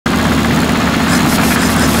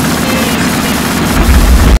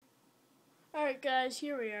Alright guys,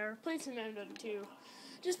 here we are, playing some MW2.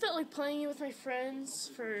 Just felt like playing it with my friends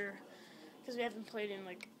because we haven't played in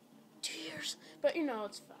like 2 years. But you know,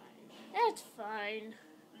 it's fine. It's fine.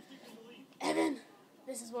 Evan,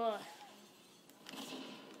 this is what.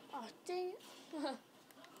 Oh, dang it.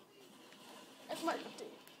 That's my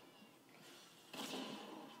update.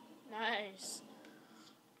 Nice.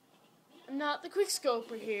 I'm not the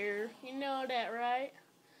quickscoper here. You know that, right?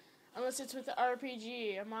 Unless it's with the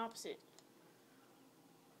RPG, I'm opposite.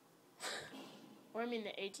 Or I mean the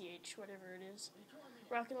ATH, whatever it is.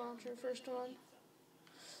 Rocket launcher, first one.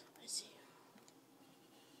 I see.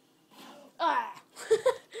 Ah!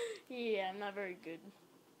 Yeah, I'm not very good.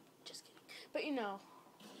 Just kidding. But you know.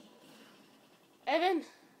 Evan,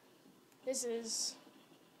 this is...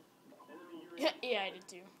 Yeah, I did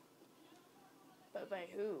too. But by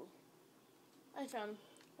who? I found him.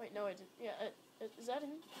 Wait, no, I didn't. Yeah, is that him?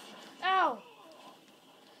 Ow!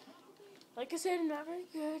 Like I said, I'm not very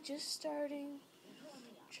good. Just starting.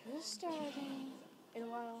 Just starting. In a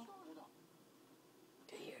while.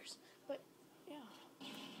 2 years. But, yeah.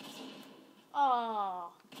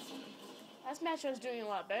 Aww. Last match I was doing a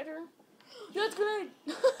lot better. That's great!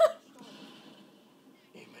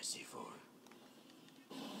 Aim my C4.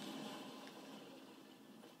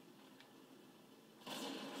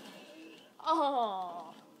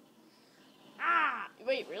 Oh. Ah!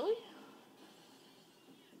 Wait, really?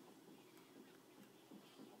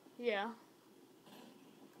 Yeah.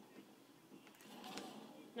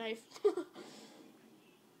 Knife.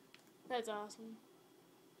 That's awesome.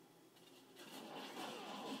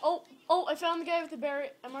 Oh, I found the guy with the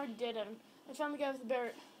Barrett. I'm already dead at him. I found the guy with the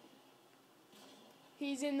Barrett.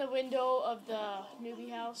 He's in the window of the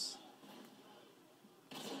newbie house.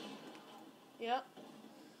 Yep.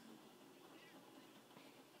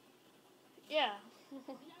 Yeah.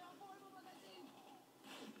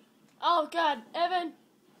 Oh God, Evan.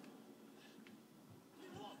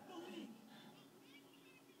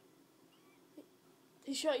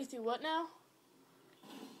 He shot you through what now?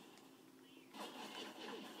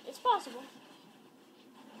 It's possible.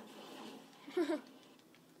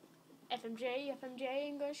 FMJ,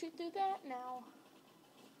 I'm gonna shoot through that now.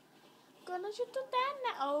 Gonna shoot through that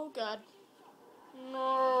now. Oh God.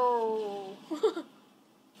 No.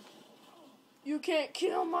 You can't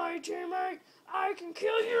kill my teammate. I can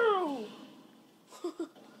kill you.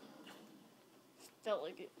 Felt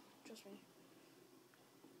like it. Trust me.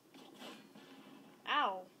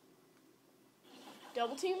 Ow.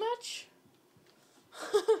 Double team much?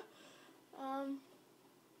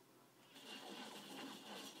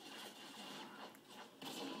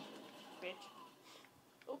 Bitch.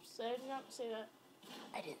 Oops, I did not say that.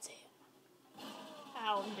 I didn't say it.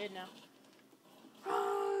 Ow, I'm dead now.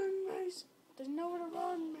 Run, Mason. There's nowhere to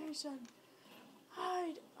run, Mason.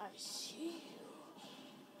 Hide. I see you.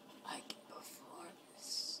 I can perform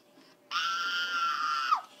this.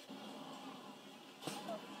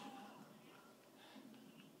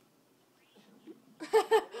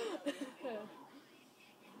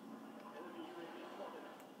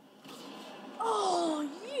 Oh,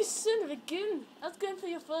 you son of a gun. I was going for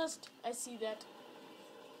you first. I see that.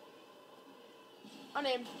 On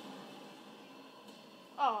him.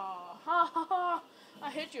 Oh, ha ha ha.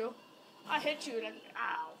 I hit you. I hit you. Like,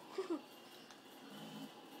 ow.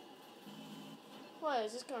 What,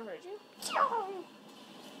 is this going to hurt you?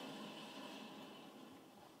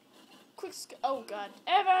 Quick oh God.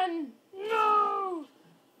 Evan! No!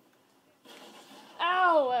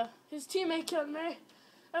 Ow! His teammate killed me.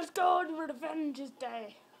 Let's go and revenge his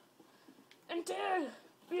day. Until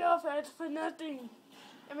we all fight for nothing.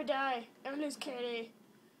 And we die. And we lose KD.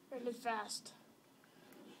 Really fast.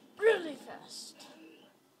 Really fast.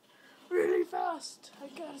 Really fast. I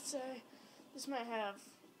gotta say. This might have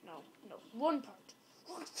one part.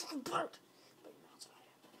 One fucking part. But no, it's fine.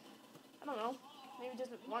 I don't know. Maybe it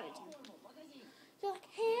doesn't want it to. You're like,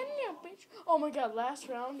 hey, now, bitch. Oh my God, last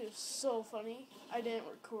round is so funny. I didn't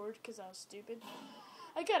record because I was stupid.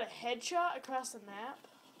 I got a headshot across the map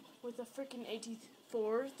with a freaking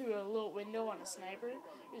AT4 through a little window on a sniper.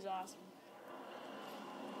 It was awesome.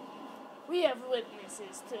 We have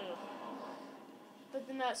witnesses too. But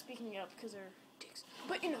they're not speaking up because they're dicks.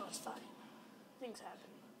 But you know, it's fine. Things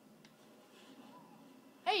happen.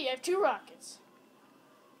 Hey, you have 2 rockets.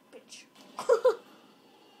 Bitch.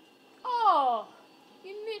 Oh,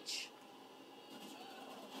 you niche.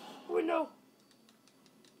 Window.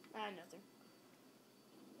 Nothing.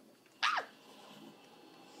 Ah!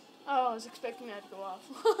 Oh, I was expecting that to go off.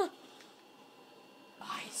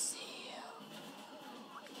 I see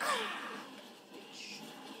you. Bitch.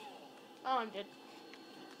 Oh, I'm dead.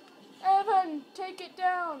 Evan, take it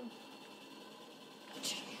down.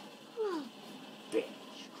 Bitch.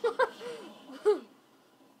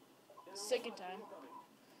 Second time.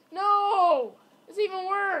 No! It's even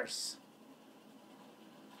worse.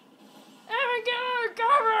 Evan, get her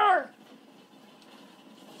cover!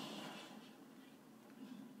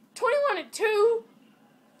 21-2?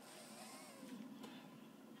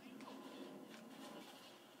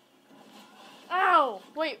 Ow!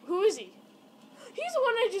 Wait, who is he? He's the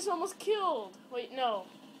one I just almost killed. Wait, no.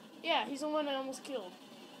 Yeah, he's the one I almost killed.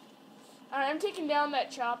 Alright, I'm taking down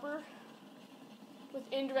that chopper with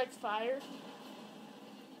indirect fire.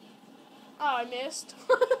 Oh, I missed.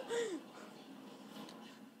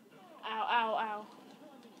 Ow, ow, ow.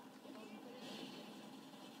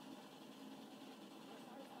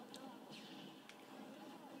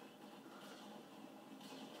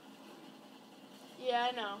 Yeah,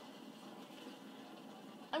 I know.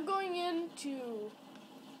 I'm going into...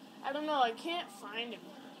 I don't know, I can't find him.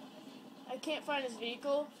 I can't find his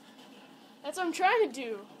vehicle. That's what I'm trying to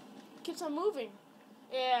do. It keeps on moving.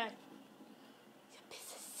 Yeah.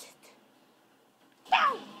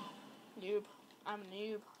 Bow! Noob. I'm a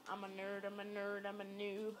noob. I'm a nerd. I'm a nerd. I'm a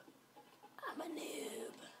noob. I'm a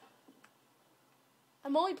noob.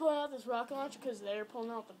 I'm only pulling out this rocket launcher because they're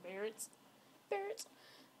pulling out the Barretts.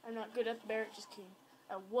 I'm not good at the Barrett, just kidding.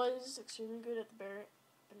 I was extremely good at the Barrett,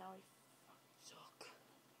 but now I suck.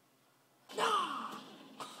 No!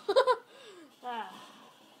 Ah.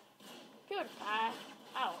 Goodbye.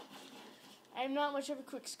 Ow. I'm not much of a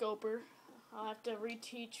quick scoper. I'll have to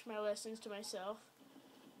reteach my lessons to myself,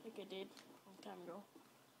 like I did a long time ago.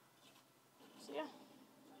 So yeah.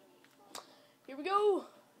 Here we go!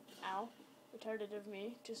 Ow. Retarded of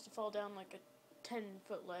me, just to fall down like a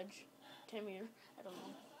 10-foot ledge. 10 meter. I don't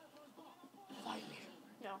know. 5 meter.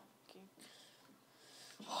 No. Okay.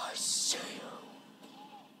 I see you.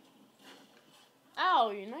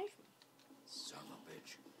 Ow, you knifed me. Son of a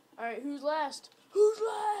bitch. Alright, who's last? Who's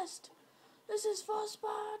last? This is full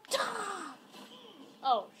spot.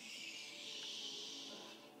 Oh,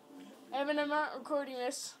 Evan, I'm not recording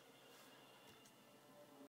this.